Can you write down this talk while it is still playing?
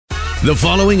The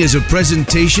following is a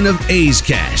presentation of A's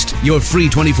Cast, your free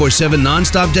 24/7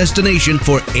 nonstop destination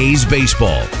for A's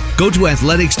baseball. Go to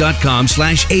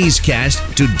athletics.com/A's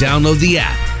Cast to download the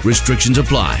app. Restrictions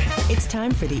apply. It's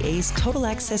time for the A's Total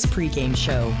Access pregame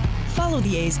show. Follow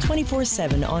the A's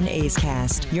 24/7 on A's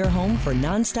Cast, your home for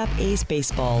nonstop A's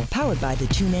baseball, powered by the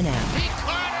TuneIn app. He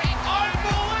caught an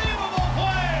unbelievable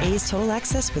play! A's Total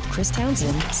Access with Chris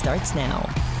Townsend starts now.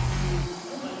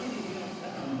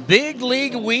 Big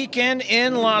League weekend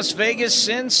in Las Vegas,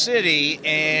 Sin City,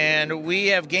 and we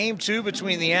have Game 2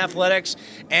 between the Athletics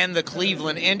and the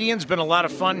Cleveland Indians. Been a lot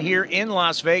of fun here in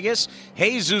Las Vegas.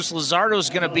 Jesus Luzardo is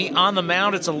going to be on the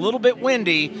mound. It's a little bit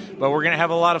windy, but we're going to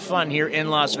have a lot of fun here in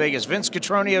Las Vegas. Vince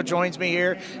Cotroneo joins me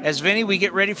here. As Vinny, we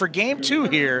get ready for Game 2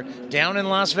 here down in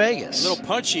Las Vegas. A little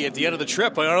punchy at the end of the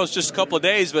trip. I know it's just a couple of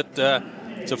days, but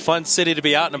it's a fun city to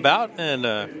be out and about, and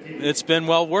it's been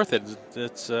well worth it.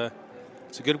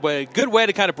 It's a good way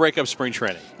to kind of break up spring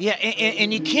training. Yeah,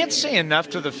 and you can't say enough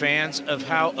to the fans of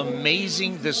how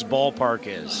amazing this ballpark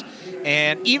is.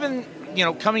 And even,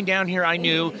 coming down here, I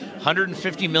knew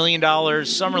 $150 million.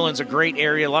 Summerlin's a great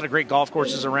area, a lot of great golf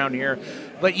courses around here.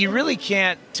 But you really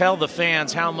can't tell the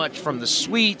fans how much, from the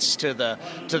suites to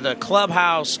the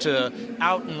clubhouse to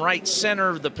out in right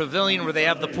center, the pavilion where they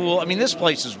have the pool. I mean, this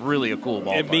place is really a cool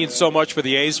ballpark. It means so much for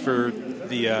the A's, for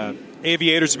the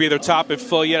Aviators to be their top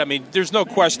affiliate. I mean, there's no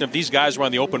question if these guys were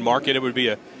on the open market, it would be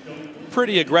a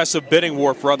pretty aggressive bidding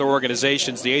war for other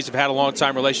organizations. The A's have had a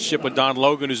long-time relationship with Don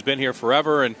Logan, who's been here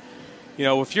forever. And,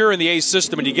 if you're in the A's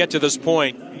system and you get to this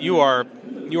point, you are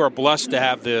blessed to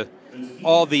have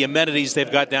all the amenities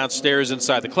they've got downstairs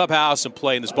inside the clubhouse and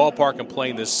play in this ballpark and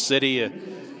play in this city.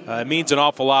 It means an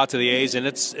awful lot to the A's, and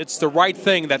it's the right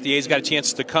thing that the A's got a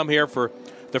chance to come here for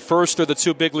the first of the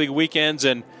two big league weekends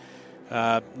and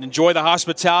enjoy the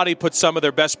hospitality, put some of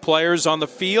their best players on the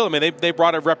field. I mean, they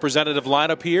brought a representative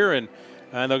lineup here, and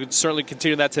they'll certainly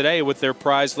continue that today with their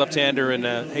prized left-hander and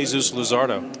Jesus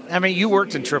Luzardo. I mean, you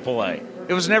worked in AAA.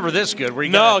 It was never this good.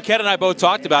 Ken and I both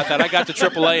talked about that. I got to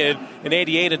AAA in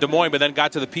 88 in Des Moines, but then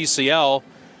got to the PCL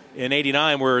in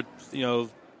 89 where,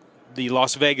 the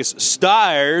Las Vegas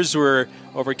Stars were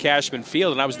over Cashman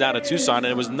Field, and I was down in Tucson, and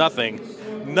it was nothing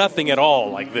at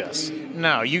all like this.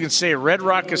 No, you can say Red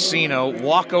Rock Casino,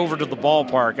 walk over to the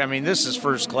ballpark. I mean, this is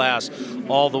first class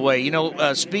all the way.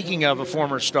 Speaking of a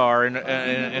former star and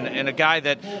a guy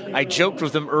that I joked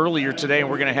with him earlier today, and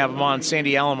we're going to have him on,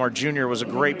 Sandy Alomar Jr. was a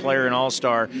great player and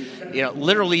all-star.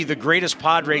 Literally the greatest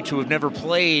Padre to have never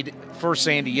played for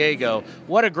San Diego.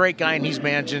 What a great guy, and he's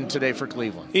managing today for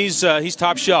Cleveland. He's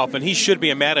top shelf, and he should be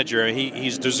a manager.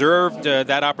 He's deserved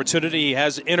that opportunity. He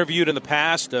has interviewed in the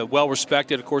past,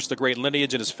 well-respected, of course, the great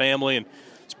lineage in his family, and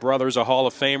his brother's a Hall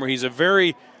of Famer. He's a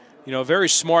very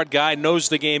smart guy, knows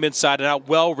the game inside and out,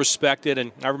 well-respected,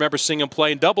 and I remember seeing him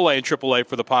play in AA and AAA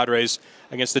for the Padres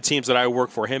against the teams that I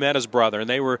work for, him and his brother, and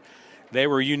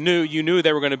you knew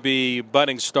they were going to be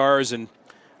budding stars, and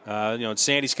in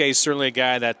Sandy's case, certainly a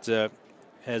guy that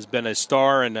has been a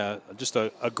star and just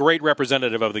a great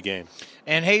representative of the game.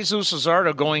 And Jesus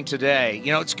Luzardo going today.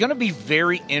 It's going to be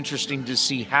very interesting to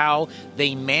see how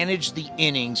they manage the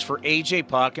innings for A.J.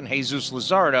 Puck and Jesus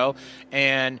Luzardo.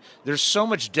 And there's so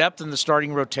much depth in the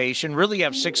starting rotation. Really, you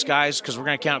have 6 guys because we're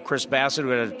going to count Chris Bassett, who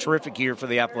had a terrific year for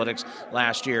the Athletics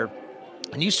last year.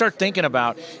 And you start thinking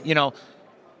about,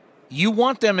 you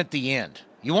want them at the end.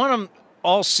 You want them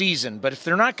all season, but if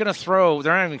they're not going to throw,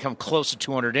 they're not going to come close to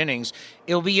 200 innings.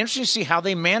 It'll be interesting to see how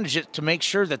they manage it to make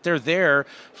sure that they're there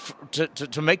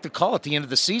to make the call at the end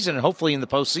of the season and hopefully in the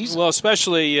postseason. Well,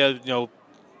 especially a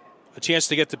chance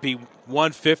to get to be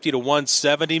 150 to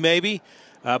 170 maybe.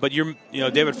 But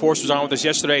David Force was on with us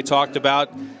yesterday. Talked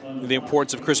about the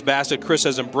importance of Chris Bassett. Chris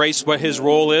has embraced what his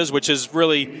role is, which is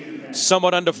really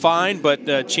somewhat undefined, but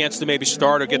a chance to maybe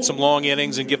start or get some long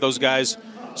innings and give those guys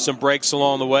some breaks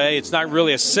along the way. It's not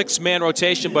really a 6-man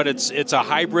rotation, but it's a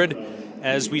hybrid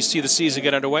as we see the season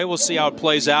get underway. We'll see how it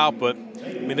plays out, but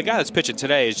the guy that's pitching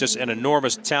today is just an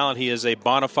enormous talent. He is a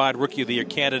bona fide Rookie of the Year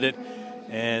candidate.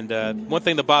 And one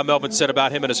thing that Bob Melvin said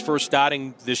about him in his first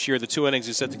outing this year, the 2 innings,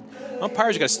 he said,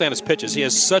 umpires got to stay on his pitches. He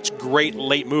has such great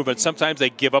late movement. Sometimes they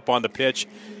give up on the pitch,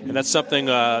 and that's something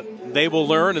they will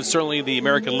learn, and certainly the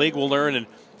American League will learn, and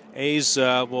A's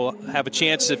will have a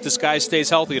chance, if this guy stays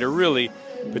healthy, to really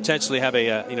potentially have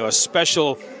a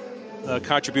special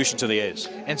contribution to the A's.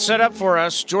 And set up for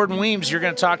us, Jordan Weems, you're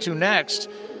going to talk to next.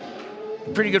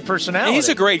 Pretty good personality. He's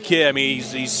a great kid.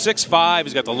 He's 6'5".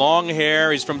 He's got the long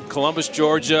hair. He's from Columbus,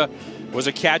 Georgia. Was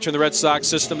a catcher in the Red Sox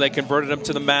system. They converted him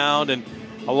to the mound, and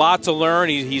a lot to learn.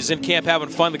 He's in camp having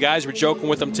fun. The guys were joking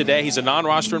with him today. He's a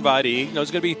non-roster invitee. He's going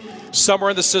to be somewhere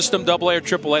in the system, AA or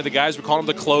AAA. The guys were calling him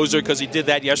the closer because he did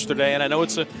that yesterday. And I know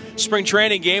it's a spring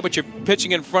training game, but you're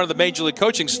pitching in front of the Major League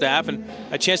coaching staff, and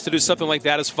a chance to do something like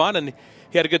that is fun. And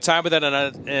he had a good time with it,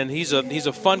 and he's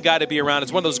a fun guy to be around.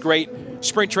 It's one of those great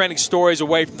spring training stories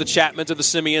away from the Chapmans and the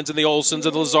Simeons and the Olsons and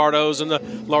the Luzardos and the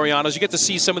Laureanos. You get to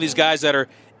see some of these guys that are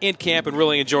in camp and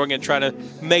really enjoying it and trying to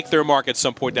make their mark at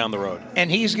some point down the road.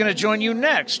 And he's going to join you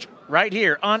next, right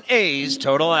here on A's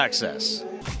Total Access.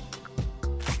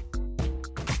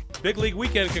 Big League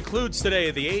Weekend concludes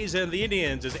today. The A's and the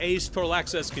Indians as A's Total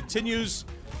Access continues.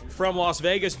 From Las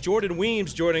Vegas, Jordan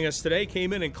Weems joining us today.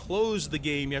 Came in and closed the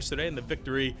game yesterday in the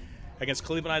victory against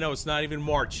Cleveland. I know it's not even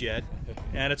March yet,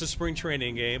 and it's a spring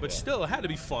training game, but still it had to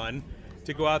be fun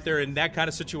to go out there in that kind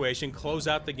of situation, close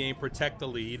out the game, protect the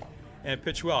lead, and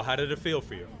pitch well. How did it feel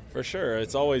for you? For sure,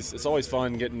 it's always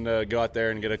fun getting to go out there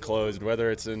and get it closed.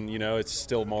 Whether it's in it's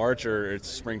still March or it's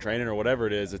spring training or whatever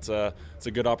it is, it's a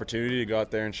good opportunity to go out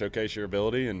there and showcase your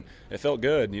ability, and it felt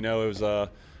good. It was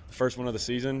the first one of the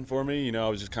season for me. I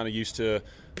was just kind of used to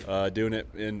doing it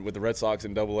with the Red Sox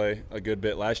in AA a good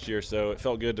bit last year, so it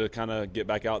felt good to kind of get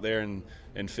back out there and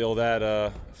feel that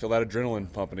adrenaline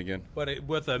pumping again. But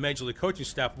with a Major League coaching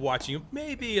staff watching you,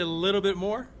 maybe a little bit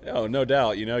more? Oh, no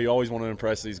doubt. You always want to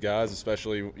impress these guys,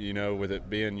 especially with it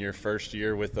being your first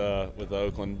year with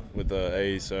Oakland with the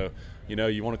A's. So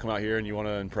you want to come out here and you want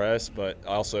to impress, but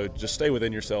also just stay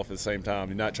within yourself at the same time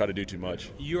and not try to do too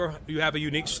much. You have a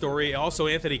unique story. Also,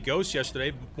 Anthony Gose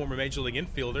yesterday, former Major League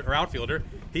outfielder.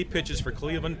 He pitches for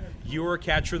Cleveland. You were a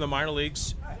catcher in the minor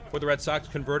leagues for the Red Sox,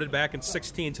 converted back in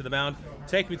 16 to the mound.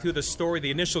 Take me through the story,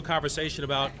 the initial conversation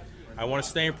about, I want to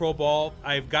stay in pro ball.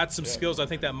 I've got some skills I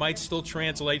think that might still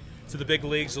translate to the big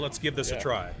leagues, so let's give this a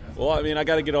try. Well, I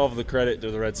got to get all of the credit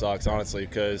to the Red Sox, honestly,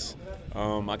 because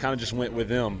I kind of just went with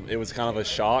them. It was kind of a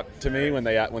shock to me when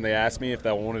they asked me if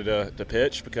I wanted to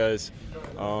pitch, because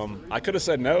I could have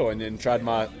said no and tried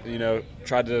my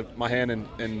hand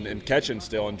in catching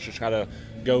still and just try to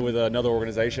go with another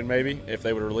organization maybe if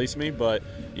they would release me. But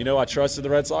I trusted the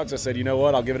Red Sox. I said, you know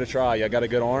what, I'll give it a try. I got a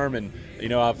good arm, and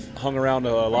I've hung around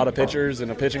a lot of pitchers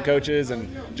and pitching coaches,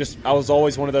 and just I was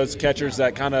always one of those catchers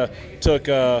that kind of took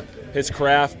his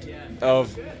craft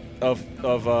of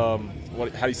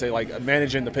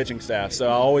managing the pitching staff. So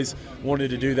I always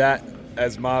wanted to do that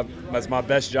as my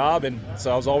best job, and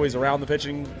so I was always around the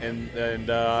pitching, and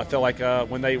I felt like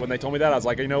when they told me that, I was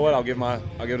like, you know what, I'll give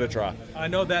it a try. I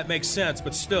know that makes sense,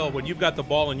 but still, when you've got the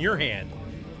ball in your hand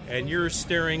and you're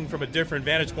staring from a different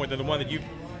vantage point than the one that you've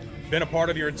been a part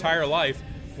of your entire life,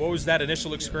 what was that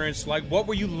initial experience like? What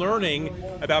were you learning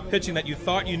about pitching that you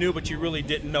thought you knew but you really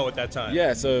didn't know at that time?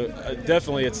 Yeah, so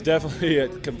it's definitely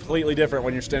completely different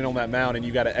when you're standing on that mound and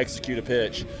you got to execute a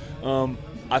pitch.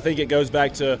 I think it goes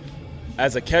back to,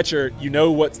 as a catcher, you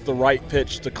know what's the right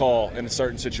pitch to call in a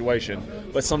certain situation.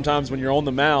 But sometimes when you're on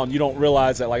the mound, you don't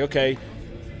realize that, like, okay,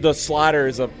 the slider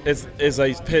is a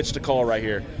pitch to call right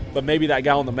here. But maybe that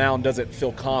guy on the mound doesn't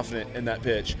feel confident in that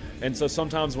pitch. And so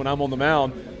sometimes when I'm on the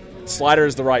mound, slider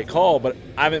is the right call, but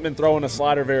I haven't been throwing a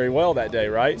slider very well that day,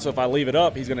 right? So if I leave it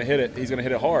up, he's going to hit it. He's going to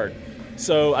hit it hard.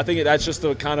 So I think that's just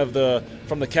from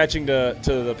the catching to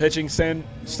the pitching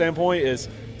standpoint is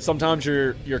sometimes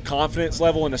your confidence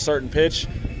level in a certain pitch,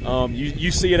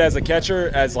 you see it as a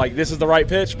catcher as like this is the right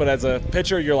pitch, but as a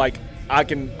pitcher you're like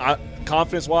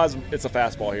confidence-wise it's a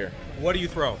fastball here. What do you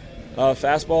throw?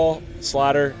 Fastball,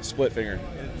 slider, split finger.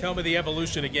 Tell me the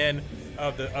evolution again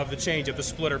of the change of the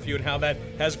splitter for you and how that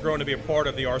has grown to be a part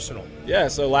of the arsenal. Yeah,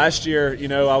 so last year,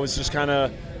 I was just kind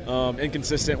of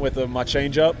inconsistent with my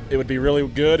changeup. It would be really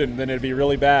good and then it'd be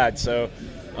really bad. So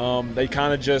they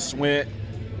kind of just went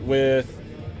with,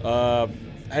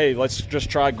 hey, let's just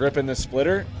try gripping the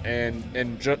splitter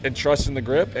and trusting the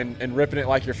grip and ripping it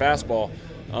like your fastball.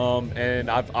 And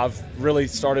I've really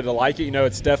started to like it.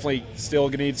 It's definitely still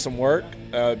going to need some work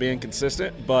being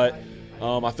consistent, but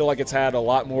I feel like it's had a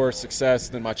lot more success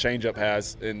than my changeup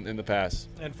has in the past.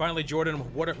 And finally, Jordan,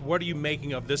 what are you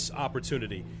making of this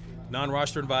opportunity?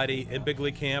 Non-roster invitee in big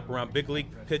league camp, around big league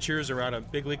pitchers, around a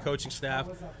big league coaching staff,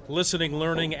 listening,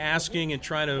 learning, asking, and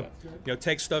trying to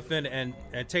take stuff in and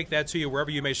take that to you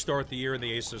wherever you may start the year in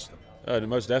the A's system.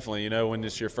 Most definitely. When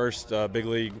it's your first big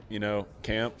league,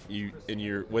 camp,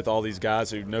 you're with all these guys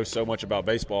who know so much about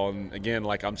baseball, and again,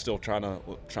 like I'm still trying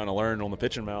to learn on the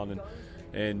pitching mound,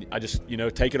 and I just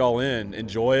take it all in,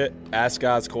 enjoy it, ask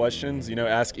guys questions,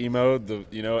 ask Emo,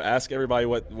 ask everybody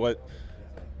what's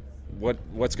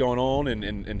going on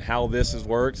and how this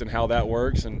works and how that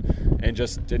works, and and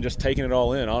just taking it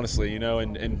all in, honestly,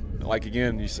 and like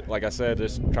again, like I said,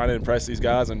 just trying to impress these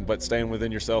guys, but staying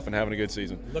within yourself and having a good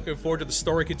season. Looking forward to the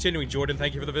story continuing, Jordan.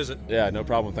 Thank you for the visit. Yeah, no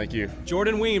problem. Thank you.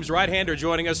 Jordan Weems, right-hander,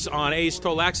 joining us on A's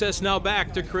Total Access. Now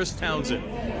back to Chris Townsend.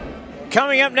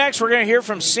 Coming up next, we're going to hear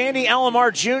from Sandy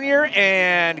Alomar Jr.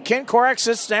 and Ken Korach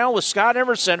sits down with Scott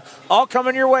Emerson, all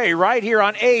coming your way right here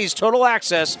on A's Total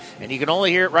Access, and you can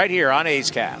only hear it right here on A's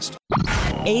Cast.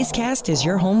 A's Cast is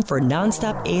your home for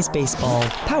nonstop A's baseball,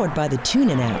 powered by the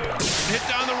TuneIn app. Hit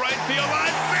down the right field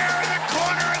line, fair in the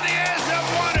corner, and the A's have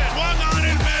won it. Swung on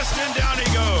and missed, and down he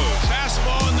goes.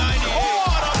 Fastball 98.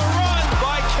 Caught on the run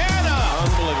by Canna.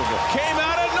 Unbelievable. Came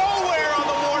out of nowhere on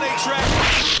the warning track.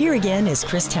 Here again is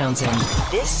Chris Townsend.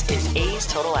 This is A's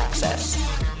Total Access.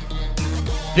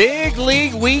 Big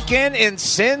League weekend in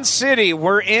Sin City.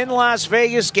 We're in Las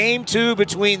Vegas. Game 2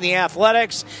 between the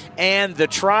Athletics and the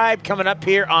Tribe coming up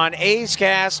here on A's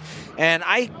Cast. And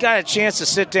I got a chance to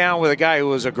sit down with a guy who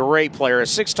was a great player, a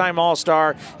 6-time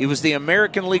All-Star. He was the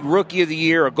American League Rookie of the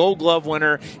Year, a Gold Glove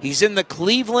winner. He's in the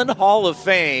Cleveland Hall of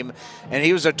Fame, and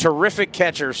he was a terrific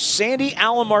catcher. Sandy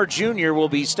Alomar Jr. will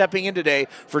be stepping in today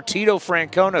for Tito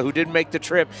Francona, who didn't make the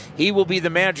trip. He will be the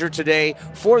manager today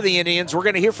for the Indians. We're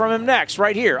going to hear from him next,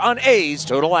 right here on A's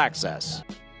Total Access.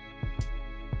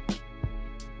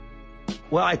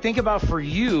 Well, I think about for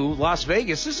you, Las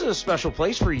Vegas, this is a special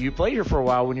place for you. You played here for a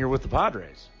while when you were with the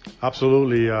Padres.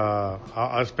 Absolutely.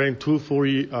 I spent 2 full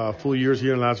years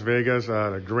here in Las Vegas. I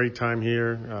had a great time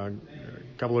here, a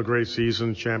couple of great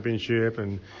seasons, championship,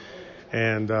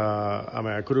 and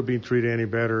I could have been treated any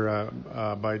better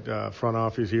by the front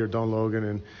office here, Don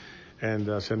Logan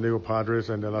and San Diego Padres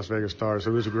and the Las Vegas Stars.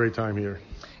 So it was a great time here.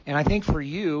 And I think for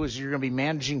you, as you're going to be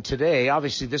managing today,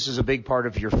 obviously this is a big part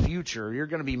of your future. You're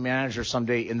going to be manager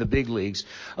someday in the big leagues.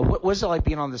 What was it like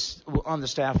being on the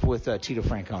staff with Tito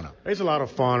Francona? It's a lot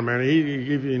of fun, man.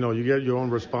 You get your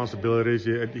own responsibilities.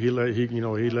 He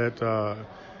let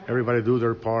everybody do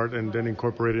their part and then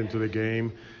incorporate it into the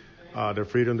game. The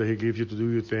freedom that he gives you to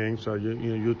do your thing. So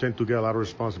you tend to get a lot of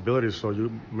responsibilities. So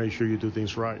you make sure you do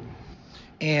things right.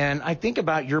 And I think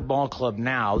about your ball club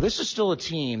now. This is still a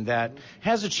team that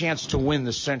has a chance to win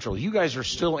the Central. You guys are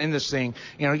still in this thing.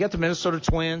 You got the Minnesota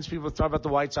Twins. People talk about the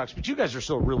White Sox, but you guys are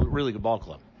still a really, really good ball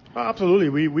club.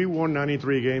 Absolutely. We won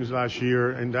 93 games last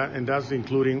year, and that's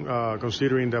including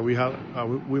considering that we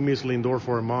missed Lindor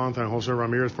for a month and Jose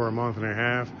Ramirez for a month and a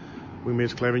half. We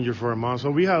missed Clevenger for a month.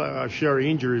 So we had a share of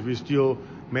injuries. We still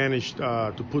managed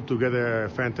to put together a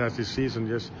fantastic season.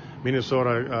 Just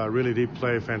Minnesota really did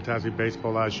play fantastic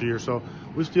baseball last year. So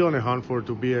we're still in a hunt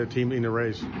to be a team in the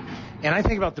race. And I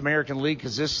think about the American League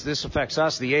because this affects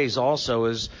us, the A's also,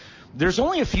 is there's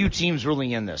only a few teams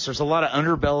really in this. There's a lot of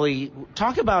underbelly.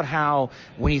 Talk about how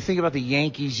when you think about the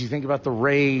Yankees, you think about the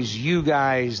Rays, you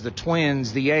guys, the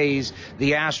Twins, the A's,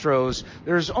 the Astros.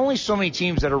 There's only so many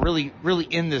teams that are really, really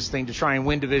in this thing to try and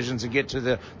win divisions and get to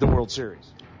the World Series.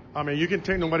 I mean, you can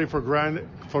take nobody for granted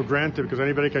because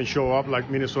anybody can show up like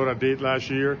Minnesota did last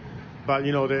year. But,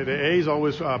 the A's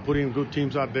always putting good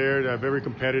teams out there. They're very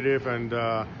competitive. And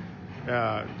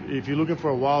if you're looking for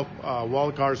a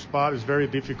wild card spot, it's very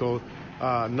difficult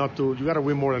you got to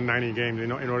win more than 90 games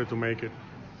in order to make it.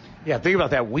 Yeah, think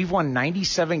about that. We've won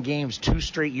 97 games 2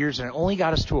 straight years, and it only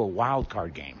got us to a wild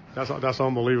card game. That's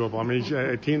unbelievable. I mean,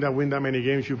 a team that wins that many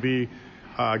games should be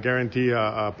guarantee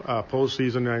a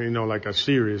postseason, like a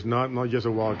series, not just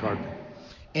a wild card.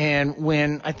 And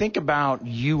when I think about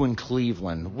you in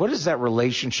Cleveland, what is that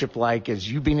relationship like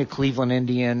as you being a Cleveland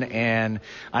Indian? And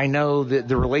I know that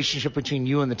the relationship between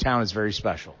you and the town is very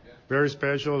special. Very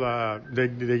special. They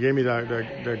gave me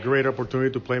the great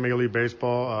opportunity to play Major League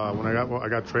Baseball when I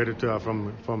got traded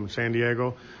from San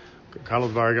Diego.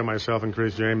 Carlos Vargas, myself, and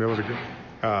Chris James. It was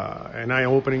an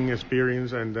eye-opening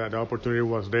experience, and the opportunity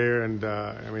was there. And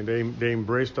they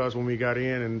embraced us when we got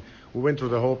in, and we went through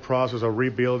the whole process of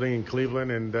rebuilding in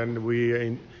Cleveland, and then we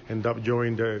ended up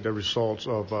enjoying the results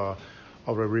of a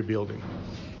rebuilding.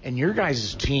 And your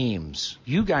guys' teams,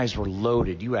 you guys were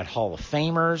loaded. You had Hall of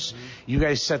Famers. You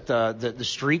guys set the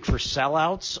streak for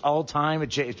sellouts all time.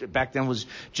 Back then was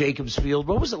Jacobs Field.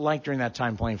 What was it like during that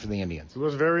time playing for the Indians? It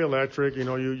was very electric. You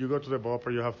go to the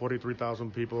ballpark, you have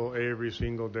 43,000 people every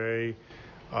single day.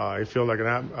 It felt like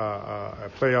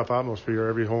a playoff atmosphere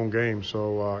every home game.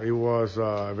 So it was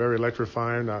very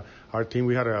electrifying. Our team,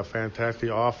 we had a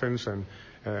fantastic offense and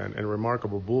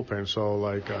remarkable bullpen.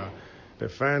 So the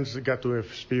fans got to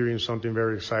experience something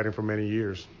very exciting for many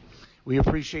years. We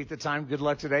appreciate the time. Good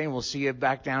luck today, and we'll see you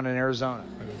back down in Arizona.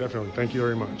 Definitely. Thank you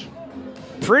very much.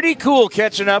 Pretty cool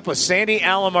catching up with Sandy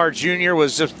Alomar Jr.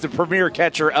 was just the premier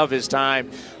catcher of his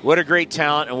time. What a great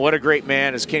talent and what a great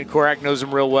man, as Ken Korak knows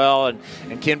him real well, and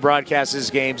Ken broadcasts his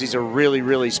games. He's a really,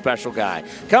 really special guy.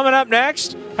 Coming up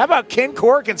next, how about Ken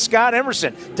Korak and Scott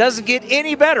Emerson? Doesn't get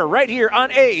any better right here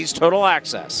on A's Total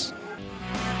Access.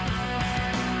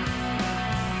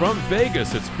 From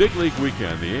Vegas, it's Big League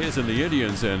Weekend. The A's and the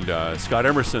Indians, and Scott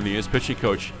Emerson, the A's pitching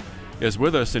coach, is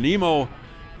with us. And Emo,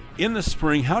 in the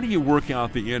spring, how do you work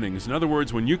out the innings? In other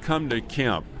words, when you come to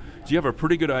camp, do you have a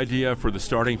pretty good idea for the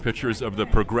starting pitchers of the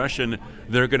progression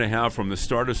they're going to have from the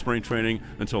start of spring training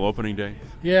until opening day?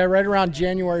 Yeah, right around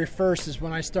January 1st is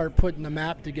when I start putting the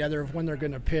map together of when they're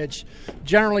going to pitch.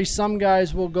 Generally, some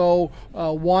guys will go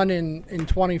 1 in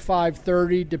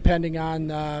 25-30, depending on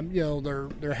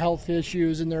their health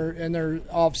issues and their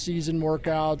off-season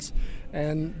workouts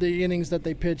and the innings that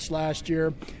they pitched last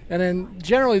year. And then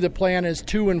generally the plan is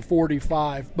 2 in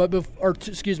 45,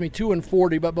 2 in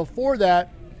 40. But before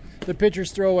that, the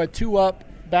pitchers throw a 2-up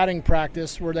batting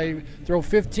practice where they throw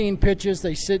 15 pitches.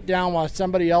 They sit down while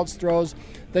somebody else throws.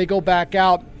 They go back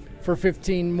out for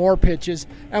 15 more pitches.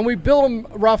 And we build them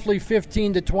roughly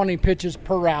 15 to 20 pitches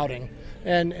per outing.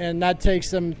 And that takes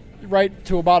them right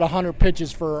to about 100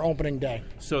 pitches for opening day.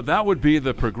 So that would be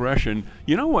the progression.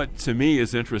 You know what to me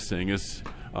is interesting is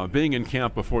being in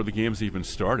camp before the games even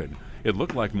started. It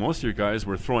looked like most of your guys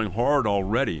were throwing hard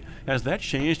already. Has that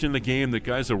changed in the game, that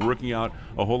guys are working out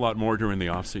a whole lot more during the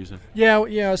offseason?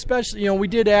 Yeah, especially, we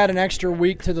did add an extra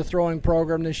week to the throwing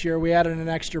program this year. We added an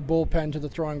extra bullpen to the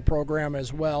throwing program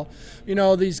as well.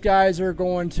 These guys are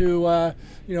going to,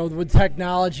 with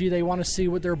technology, they want to see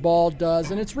what their ball does.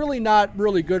 And it's really not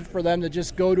really good for them to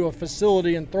just go to a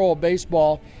facility and throw a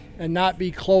baseball and not be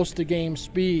close to game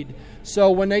speed. So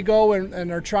when they go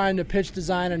and are trying to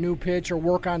design a new pitch or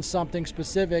work on something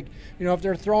specific, if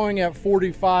they're throwing at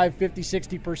 45, 50,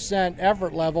 60%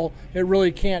 effort level, it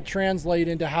really can't translate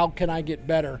into how can I get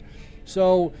better.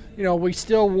 So, we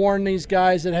still warn these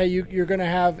guys that, hey, you're going to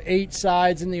have 8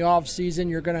 sides in the off season.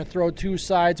 You're going to throw 2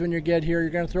 sides when you get here. You're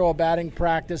going to throw a batting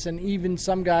practice, and even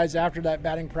some guys after that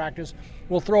batting practice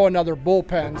will throw another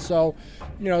bullpen. So,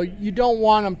 you don't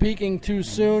want them peaking too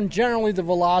soon. Generally, the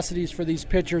velocities for these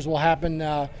pitchers will happen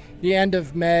the end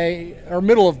of May or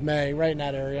middle of May, right in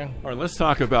that area. All right, let's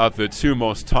talk about the 2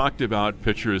 most talked about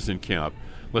pitchers in camp.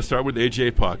 Let's start with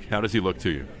A.J. Puk. How does he look to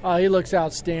you? He looks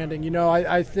outstanding.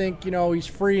 I think, he's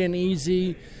free and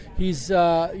easy. He's,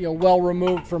 well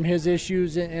removed from his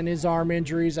issues and his arm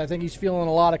injuries. I think he's feeling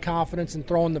a lot of confidence in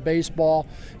throwing the baseball.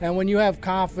 And when you have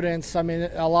confidence, a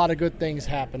lot of good things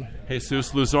happen.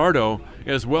 Jesus Luzardo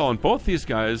as well. And both these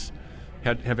guys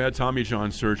have had Tommy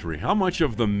John surgery. How much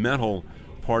of the mental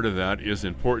part of that is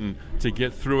important to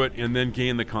get through it and then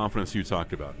gain the confidence you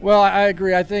talked about? Well, I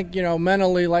agree. I think,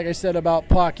 mentally, like I said about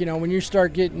Puk, when you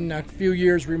start getting a few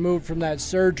years removed from that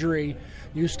surgery,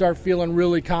 you start feeling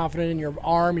really confident in your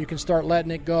arm. You can start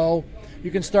letting it go. You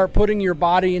can start putting your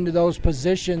body into those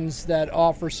positions that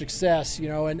offer success,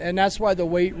 and that's why the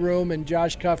weight room and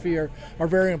Josh Cuffey are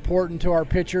very important to our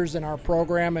pitchers and our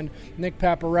program, and Nick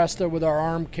Paparesta with our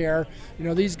arm care.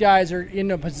 These guys are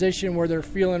in a position where they're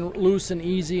feeling loose and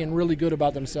easy and really good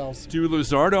about themselves. Do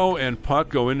Luzardo and Puk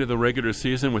go into the regular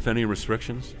season with any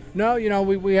restrictions? No,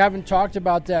 we haven't talked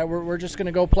about that. We're just going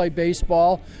to go play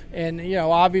baseball, and,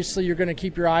 obviously you're going to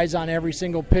keep your eyes on every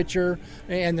single pitcher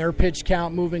and their pitch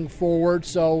count moving forward.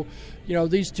 So,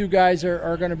 these 2 guys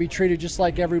are going to be treated just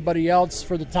like everybody else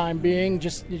for the time being,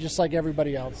 just like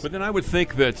everybody else. But then I would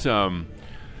think that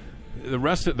the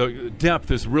rest of the depth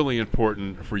is really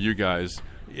important for you guys.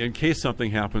 In case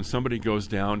something happens, somebody goes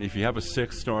down. If you have a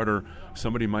 6th starter,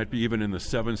 somebody might be even in the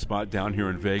 7th spot down here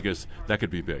in Vegas. That could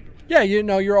be big. Yeah,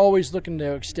 you're always looking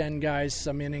to extend guys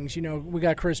some innings. We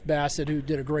got Chris Bassett, who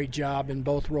did a great job in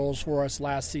both roles for us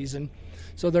last season.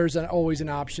 So there's always an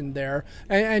option there.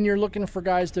 And you're looking for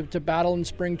guys to battle in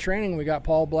spring training. We got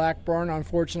Paul Blackburn.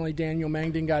 Unfortunately, Daniel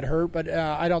Mangden got hurt, but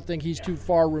I don't think he's too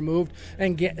far removed.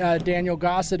 And Daniel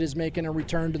Gossett is making a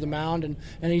return to the mound, and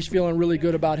he's feeling really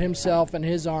good about himself and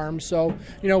his arm. So,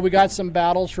 we got some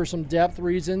battles for some depth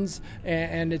reasons,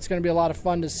 and it's going to be a lot of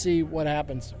fun to see what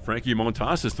happens. Frankie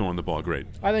Montas is throwing the ball great.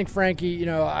 I think Frankie,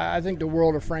 I think the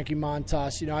world of Frankie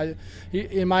Montas.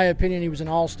 In my opinion, he was an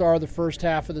all-star the first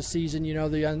half of the season.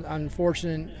 The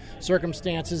unfortunate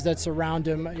circumstances that surround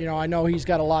him. I know he's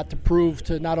got a lot to prove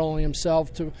to not only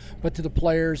himself, but to the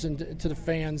players and to the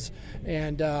fans.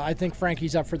 And I think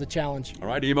Frankie's up for the challenge. All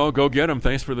right, Emo, go get him.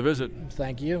 Thanks for the visit.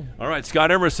 Thank you. All right,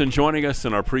 Scott Emerson joining us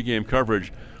in our pregame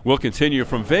coverage. We'll continue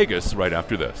from Vegas right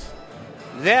after this.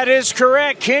 That is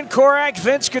correct. Ken Korak,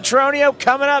 Vince Cotroneo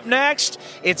coming up next.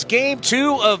 It's game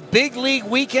 2 of Big League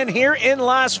Weekend here in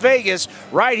Las Vegas,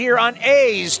 right here on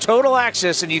A's Total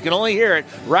Access, and you can only hear it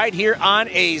right here on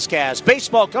A's Cast.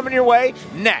 Baseball coming your way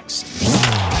next.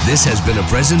 This has been a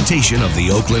presentation of the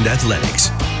Oakland Athletics.